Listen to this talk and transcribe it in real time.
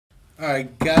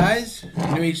Alright guys,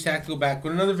 New Age Tactical back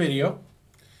with another video.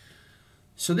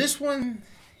 So this one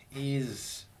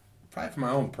is probably for my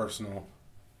own personal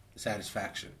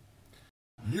satisfaction.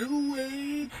 New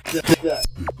Age.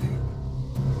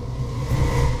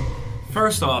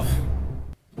 First off,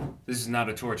 this is not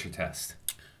a torture test.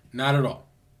 Not at all.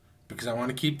 Because I want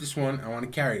to keep this one, I want to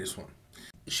carry this one.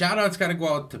 Shout out's got to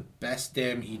go out to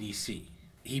Bastion EDC.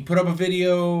 He put up a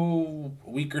video a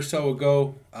week or so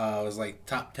ago. It was like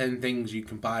top 10 things you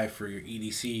can buy for your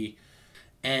EDC.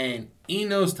 And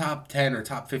Eno's top 10 or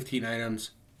top 15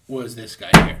 items was this guy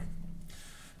here.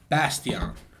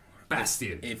 Bastion.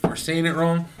 Bastion. If we're saying it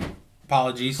wrong,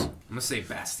 apologies. I'm going to say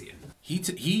Bastion. He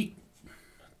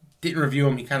didn't review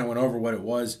him. He kind of went over what it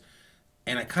was.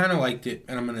 And I kind of liked it.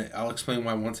 And I'll explain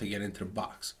why once I get into the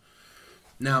box.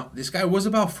 Now, this guy was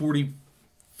about $45,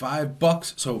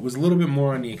 so it was a little bit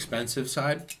more on the expensive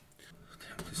side.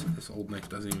 Damn, this old knife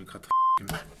doesn't even cut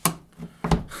the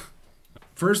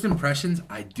First impressions,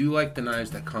 I do like the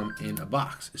knives that come in a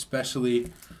box,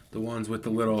 especially the ones with the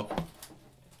little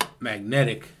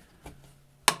magnetic.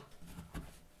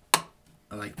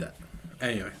 I like that.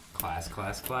 Anyway. Class.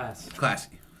 Classy.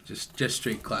 Just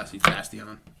straight classy.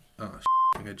 Bastion. Oh,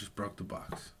 I think I just broke the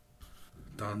box.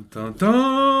 Dun dun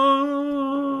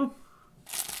dun!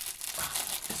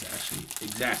 It's actually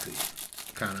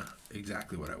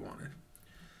exactly what I wanted.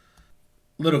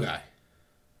 Little guy.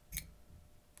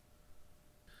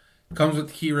 Comes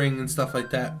with keyring and stuff like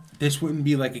that. This wouldn't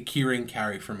be like a keyring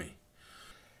carry for me.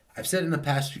 I've said in the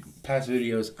past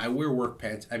videos, I wear work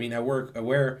pants. I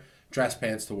wear dress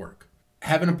pants to work.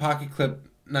 Having a pocket clip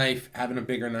knife, having a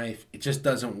bigger knife, it just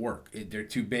doesn't work. They're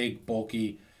too big,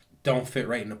 bulky, don't fit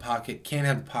right in the pocket. Can't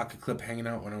have a pocket clip hanging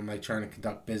out when I'm like trying to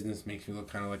conduct business. Makes me look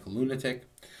kind of like a lunatic.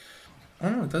 I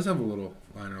don't know. It does have a little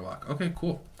liner lock. Okay,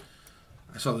 cool.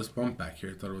 I saw this bump back here.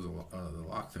 I thought it was the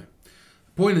lock thing.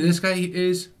 The point of this guy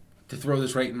is to throw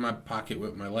this right in my pocket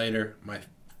with my lighter, my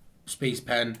space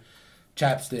pen,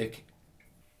 chapstick.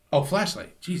 Oh,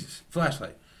 flashlight. Jesus,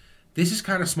 flashlight. This is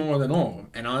kind of smaller than all of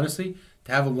them. And honestly,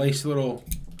 to have a nice little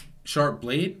sharp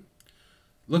blade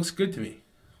looks good to me.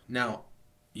 Now,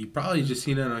 you probably just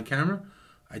seen it on camera.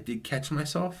 I did catch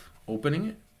myself opening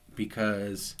it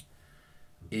because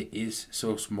it is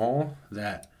so small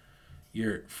that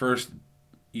you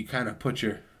kind of put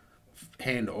your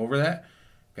hand over that.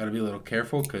 Got to be a little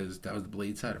careful because that was the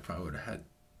blade side. I probably would have had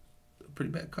a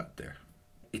pretty bad cut there.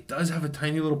 It does have a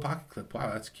tiny little pocket clip.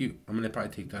 Wow, that's cute. I'm going to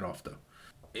probably take that off though.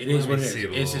 It is what it is.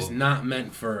 It's just not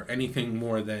meant for anything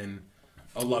more than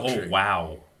a luxury. Oh,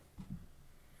 wow.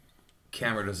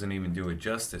 Camera doesn't even do it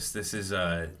justice. This is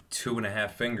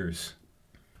 2.5 fingers.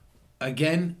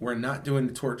 Again, we're not doing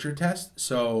the torture test,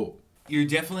 so You're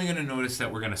definitely going to notice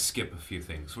that we're going to skip a few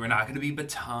things. We're not going to be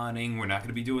batoning. We're not going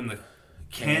to be doing the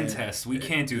can test. We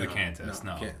can't do the can test.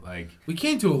 No. We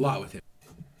can't do a lot with it.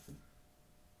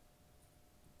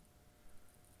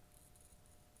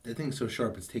 That thing's so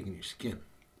sharp it's taking your skin.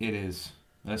 It is.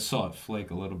 I saw it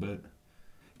flake a little bit.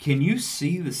 Can you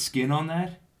see the skin on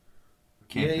that?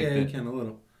 Yeah, you can a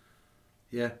little.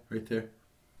 Yeah, right there.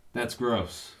 That's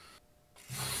gross.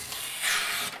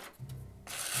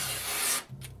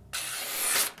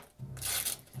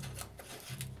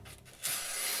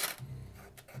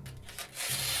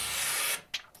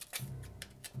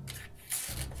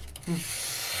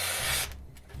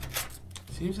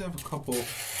 Seems to have a couple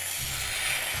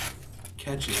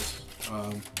catches.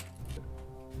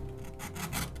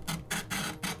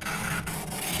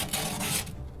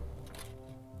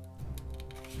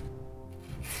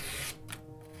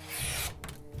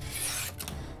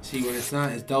 See, when it's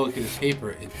not as delicate as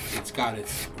paper, it's got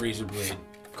its razor blade.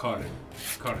 Caught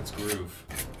its groove.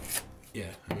 Yeah,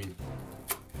 I mean.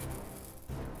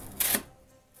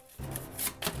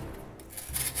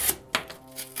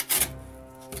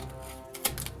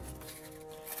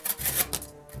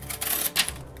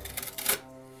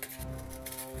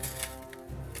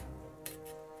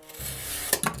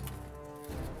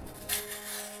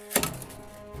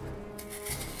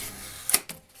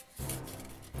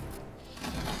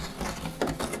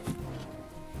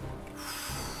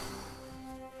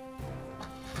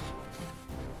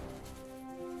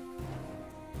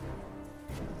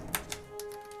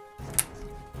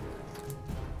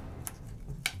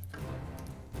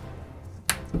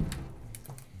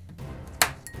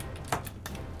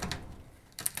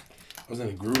 I was in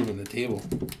a groove in the table.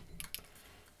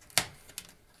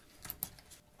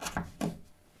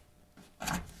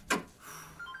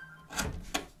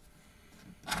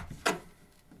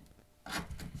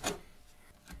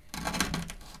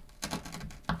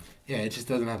 Yeah, it just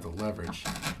doesn't have the leverage.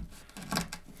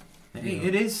 Hey,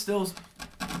 it is still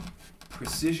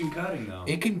Precision cutting, though.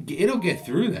 It'll get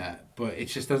through that, but it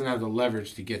just doesn't have the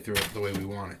leverage to get through it the way we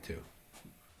want it to.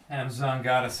 Amazon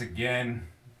got us again.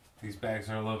 These bags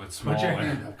are a little bit smaller. Put your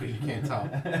hand up because you can't tell.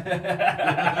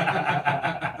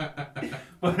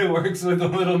 But it works with a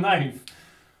little knife.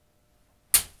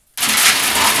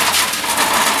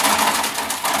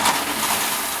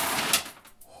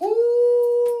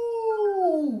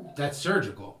 Ooh, that's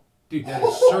surgical. Dude, that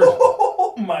is surgical.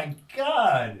 Oh my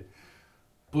god.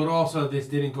 But also, this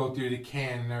didn't go through the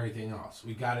can and everything else.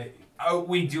 We got it.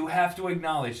 We do have to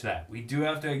acknowledge that. We do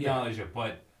have to acknowledge it,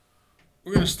 but...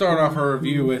 We're going to start off our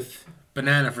review with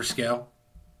banana for scale.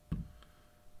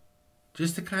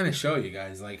 Just to kind of show you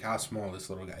guys like how small this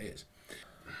little guy is.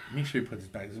 Make sure you put this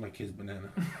back. This is my kid's banana.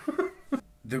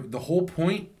 The whole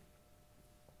point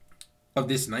of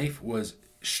this knife was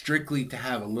strictly to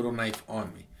have a little knife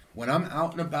on me. When I'm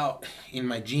out and about in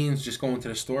my jeans, just going to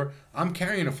the store, I'm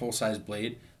carrying a full-size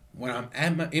blade. When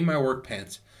I'm in my work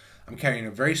pants, I'm carrying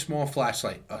a very small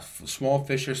flashlight, a small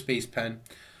Fisher Space pen,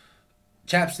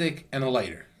 chapstick, and a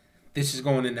lighter. This is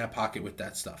going in that pocket with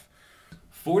that stuff.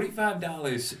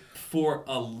 $45 for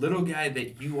a little guy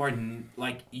that you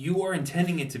are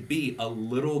intending it to be a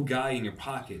little guy in your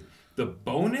pocket. The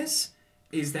bonus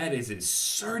is that it is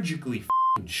surgically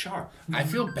f***ing sharp. I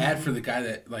feel bad for the guy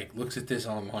that like looks at this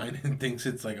online and thinks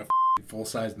it's like a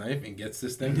full-size knife and gets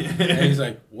this thing, and he's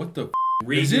like, "What the?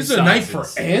 Is this a knife for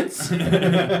ants?"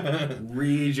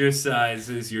 Read your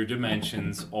sizes, your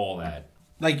dimensions, all that.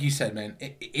 Like you said, man,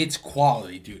 it's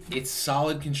quality, dude. It's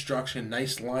solid construction,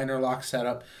 nice liner lock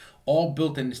setup, all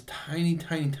built in this tiny,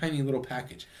 tiny, tiny little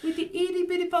package. With the itty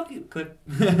bitty pocket clip.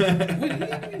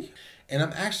 And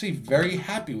I'm actually very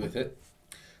happy with it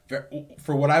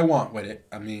for what I want with it.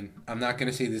 I mean, I'm not going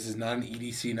to say this is not an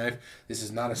EDC knife. This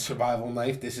is not a survival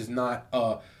knife. This is not...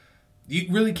 you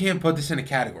really can't put this in a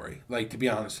category, like, to be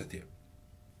honest with you.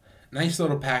 Nice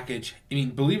little package. I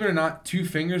mean, believe it or not, 2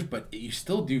 fingers, but you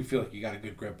still do feel like you got a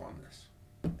good grip on this.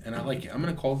 And I like it. I'm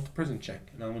going to call it the prison check,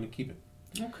 and I'm going to keep it.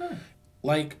 Okay.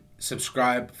 Like,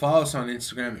 subscribe, follow us on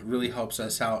Instagram. It really helps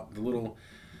us out.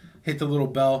 Hit the little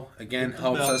bell. Again,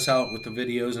 helps us out with the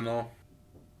videos and all.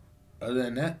 Other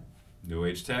than that, New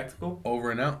Age Tactical.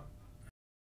 over and out.